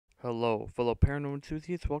Hello, fellow paranormal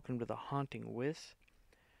enthusiasts. Welcome to the Haunting with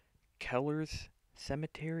Keller's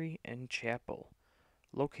Cemetery and Chapel,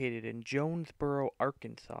 located in Jonesboro,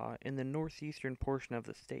 Arkansas, in the northeastern portion of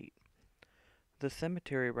the state. The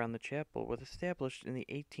cemetery around the chapel was established in the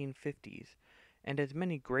 1850s and has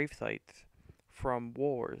many grave sites from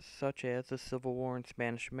wars such as the Civil War and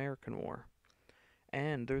Spanish-American War.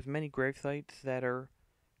 And there's many grave sites that are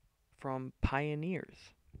from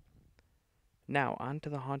pioneers. Now, on to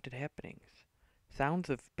the haunted happenings. Sounds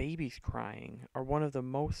of babies crying are one of the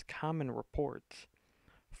most common reports.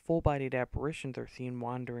 Full-bodied apparitions are seen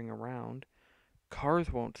wandering around. Cars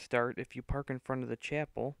won't start if you park in front of the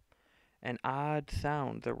chapel, and odd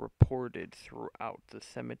sounds are reported throughout the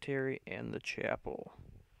cemetery and the chapel.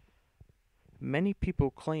 Many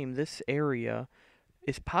people claim this area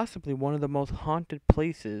is possibly one of the most haunted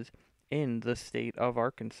places in the state of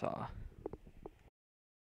Arkansas.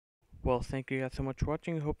 Well, thank you guys so much for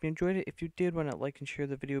watching. I hope you enjoyed it. If you did, why not like and share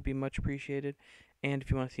the video? It would be much appreciated. And if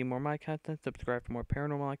you want to see more of my content, subscribe for more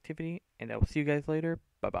paranormal activity. And I will see you guys later.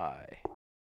 Bye-bye.